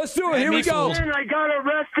 Well, let's do it. Here we go. Ben, I got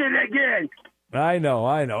arrested again. I know.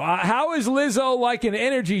 How is Lizzo like an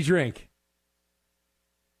energy drink?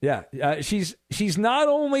 Yeah. She's not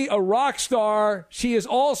only a rock star, she is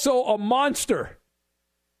also a monster.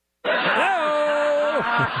 Hello.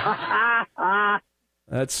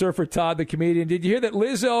 That's Surfer Todd, the comedian. Did you hear that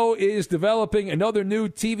Lizzo is developing another new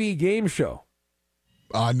TV game show?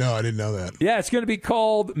 No, I didn't know that. Yeah, it's going to be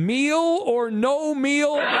called Meal or No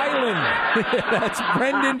Meal Island. That's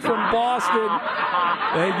Brendan from Boston.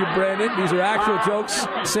 Thank you, Brendan. These are actual jokes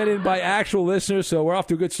sent in by actual listeners, so we're off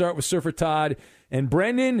to a good start with Surfer Todd. And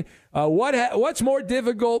Brendan, what's more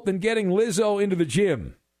difficult than getting Lizzo into the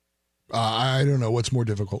gym? I don't know. What's more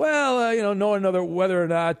difficult? Well, knowing whether or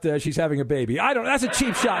not she's having a baby. That's a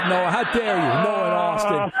cheap shot, Noah. How dare you, Noah and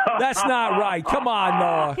Austin? That's not right. Come on,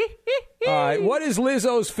 Noah. All right. What is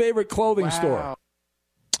Lizzo's favorite clothing store?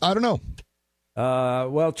 I don't know.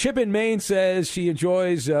 Well, Chip in Maine says she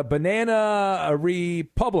enjoys Banana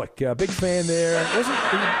Republic. Big fan there.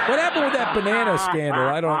 What happened with that banana scandal?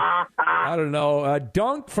 I don't know.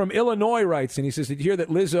 Dunk from Illinois writes, and he says, did you hear that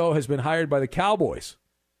Lizzo has been hired by the Cowboys?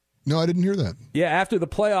 No, I didn't hear that. Yeah, after the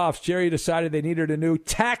playoffs, Jerry decided they needed a new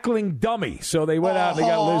tackling dummy, so they went out and they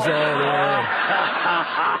got Lizzo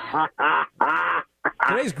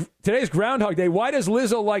there. Today's Groundhog Day. Why does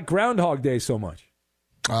Lizzo like Groundhog Day so much?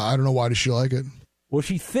 I don't know. Why does she like it? Well,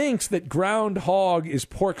 she thinks that groundhog is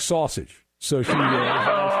pork sausage. So she...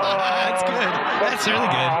 that's good. That's really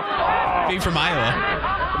good. Being from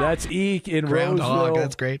Iowa. That's Eek in Groundhog, Roseville.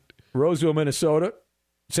 that's great. Roseville, Minnesota.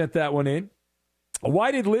 Sent that one in.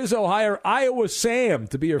 Why did Lizzo hire Iowa Sam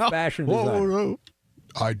to be her fashion designer?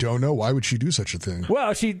 I don't know. Why would she do such a thing?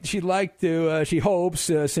 Well, she'd like to. She hopes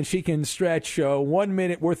since she can stretch 1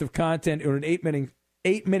 minute worth of content in an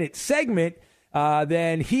 8-minute segment,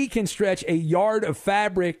 then he can stretch a yard of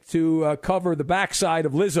fabric to cover the backside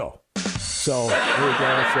of Lizzo. So there you go.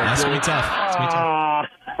 That's gonna be tough.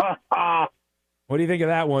 What do you think of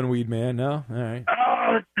that one, Weed Man? No, all right.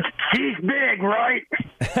 She's big, right?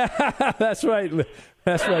 That's right.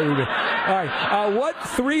 That's right. All right. What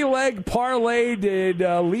 3-leg parlay did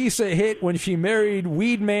Lisa hit when she married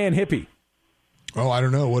Weed Man Hippie? Oh, I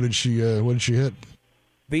don't know. What did she hit?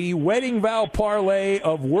 The wedding vow parlay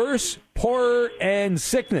of worse, poorer, and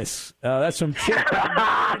sickness. That's from Chip. That's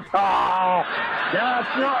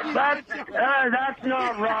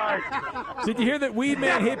not right. Did you hear that Weed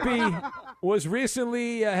Man Hippie has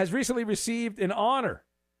recently received an honor?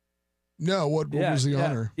 No, what was the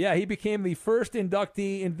honor? Yeah, he became the first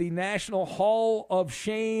inductee into the National Hall of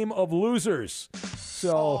Shame of Losers.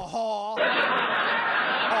 So,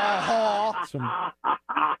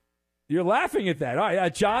 you're laughing at that. All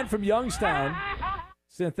right, John from Youngstown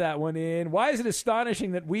sent that one in. Why is it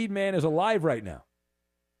astonishing that Weed Man is alive right now?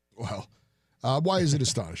 Well, why is it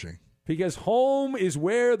astonishing? Because home is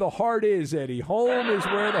where the heart is, Eddie. Home is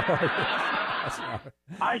where the heart is.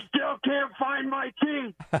 I still can't find my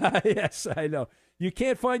key. Yes, I know. You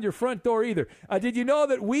can't find your front door either. Did you know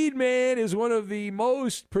that Weed Man is one of the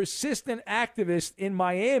most persistent activists in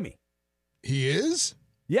Miami? He is?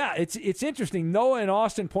 Yeah, it's interesting. Noah in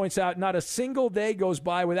Austin points out not a single day goes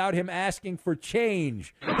by without him asking for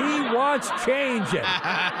change. He wants change. He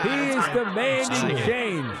is demanding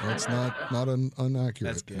change. That's not inaccurate.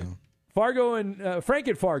 That's good. No. Fargo and Frank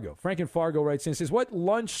in Fargo writes in, says, what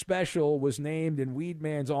lunch special was named in Weed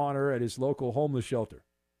Man's honor at his local homeless shelter?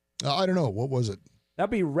 I don't know. What was it?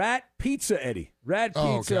 That'd be Rat Pizza, Eddie. Rat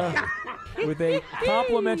Pizza with a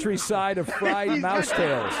complimentary side of fried mouse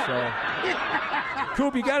tails. So.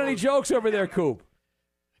 Coop, you got any jokes over there, Coop?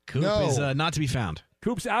 Coop is not to be found.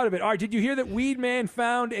 Coop's out of it. All right, did you hear that Weed Man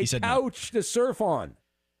found a couch to surf on?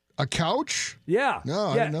 A couch? Yeah. No,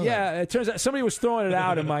 I didn't know that. It turns out somebody was throwing it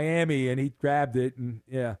out in Miami, and he grabbed it, and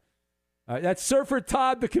that's Surfer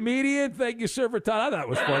Todd, the comedian. Thank you, Surfer Todd. I thought it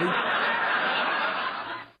was funny.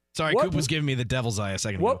 Sorry, Coop was giving me the devil's eye a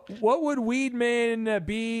second ago. What would Weed Man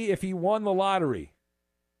be if he won the lottery?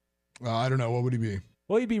 I don't know. What would he be?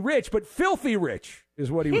 Well, he'd be rich, but filthy rich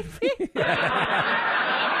is what he would be.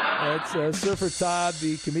 That's Surfer Todd,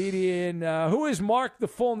 the comedian. Who is Mark, the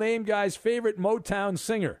full name guy's favorite Motown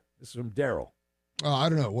singer? This is from Daryl. I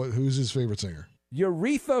don't know. Who's his favorite singer?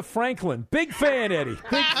 Aretha Franklin. Big fan, Eddie.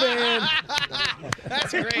 Big fan.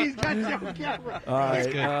 That's great. All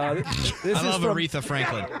right. I love Aretha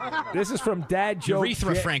Franklin. This is from Dad Joke.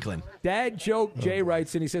 Urethra Franklin. Dad Joke Jay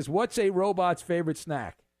writes, and he says, what's a robot's favorite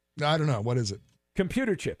snack? I don't know. What is it?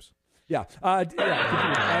 Computer chips. Yeah. Did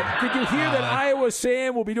you hear that Iowa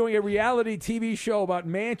Sam will be doing a reality TV show about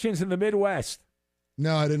mansions in the Midwest?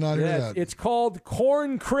 No, I did not hear that. It's called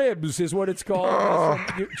Corn Cribs is what it's called.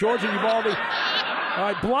 George and Uvalde. All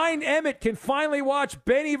right, Blind Emmett can finally watch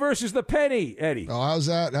Benny versus the Penny, Eddie. Oh, how's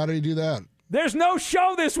that? How did he do that? There's no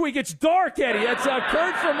show this week. It's dark, Eddie. That's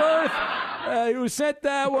Kurt from Earth who sent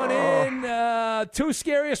that one in. Two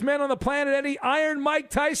scariest men on the planet, Eddie. Iron Mike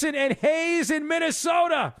Tyson and Hayes in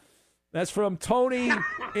Minnesota. That's from Tony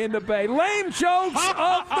in the Bay. Lame jokes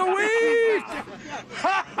of the week.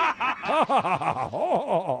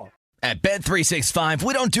 At Bet365,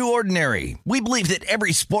 we don't do ordinary. We believe that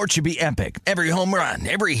every sport should be epic. Every home run,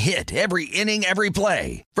 every hit, every inning, every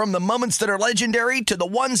play. From the moments that are legendary to the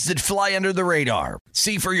ones that fly under the radar.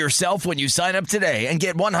 See for yourself when you sign up today and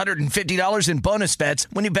get $150 in bonus bets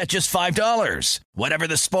when you bet just $5. Whatever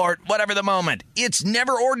the sport, whatever the moment, it's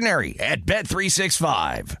never ordinary at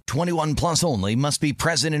Bet365. 21 plus only. Must be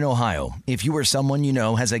present in Ohio. If you or someone you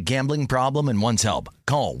know has a gambling problem and wants help,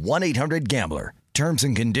 call 1-800-GAMBLER. Terms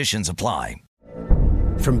and conditions apply.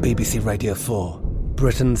 From BBC Radio 4,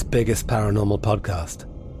 Britain's biggest paranormal podcast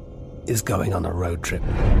is going on a road trip.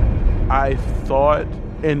 I thought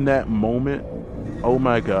in that moment, oh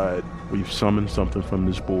my God, we've summoned something from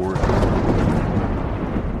this board.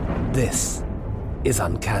 This is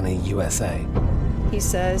Uncanny USA. He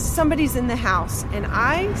says, somebody's in the house, and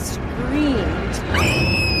I screamed.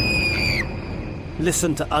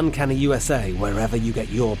 Listen to Uncanny USA wherever you get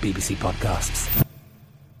your BBC podcasts,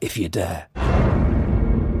 if you dare.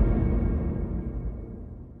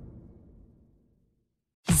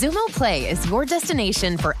 Zumo Play is your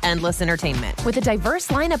destination for endless entertainment. With a diverse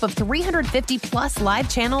lineup of 350 plus live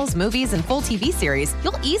channels, movies, and full TV series,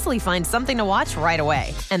 you'll easily find something to watch right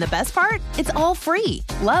away. And the best part? It's all free.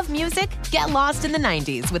 Love music? Get lost in the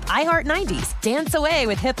 90s with iHeart 90s, dance away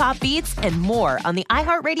with hip-hop beats, and more on the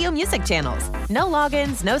iHeartRadio music channels. No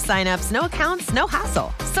logins, no signups, no accounts, no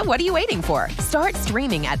hassle. So what are you waiting for? Start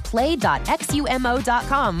streaming at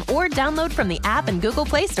play.xumo.com or download from the app and Google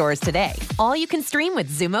Play stores today. All you can stream with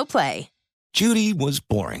Zumo Play. Judy was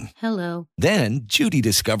boring. Hello. Then Judy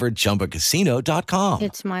discovered ChumbaCasino.com.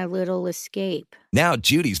 It's my little escape. Now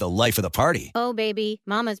Judy's the life of the party. Oh, baby,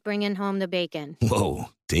 mama's bringing home the bacon. Whoa,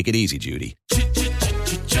 take it easy, Judy.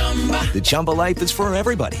 The Chumba life is for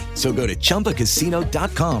everybody. So go to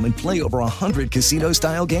ChumbaCasino.com and play over 100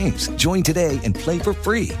 casino-style games. Join today and play for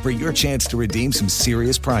free for your chance to redeem some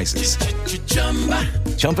serious prizes.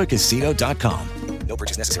 ChumbaCasino.com. No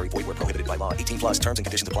purchase necessary. Void where prohibited by law. 18 plus terms and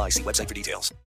conditions apply. See website for details.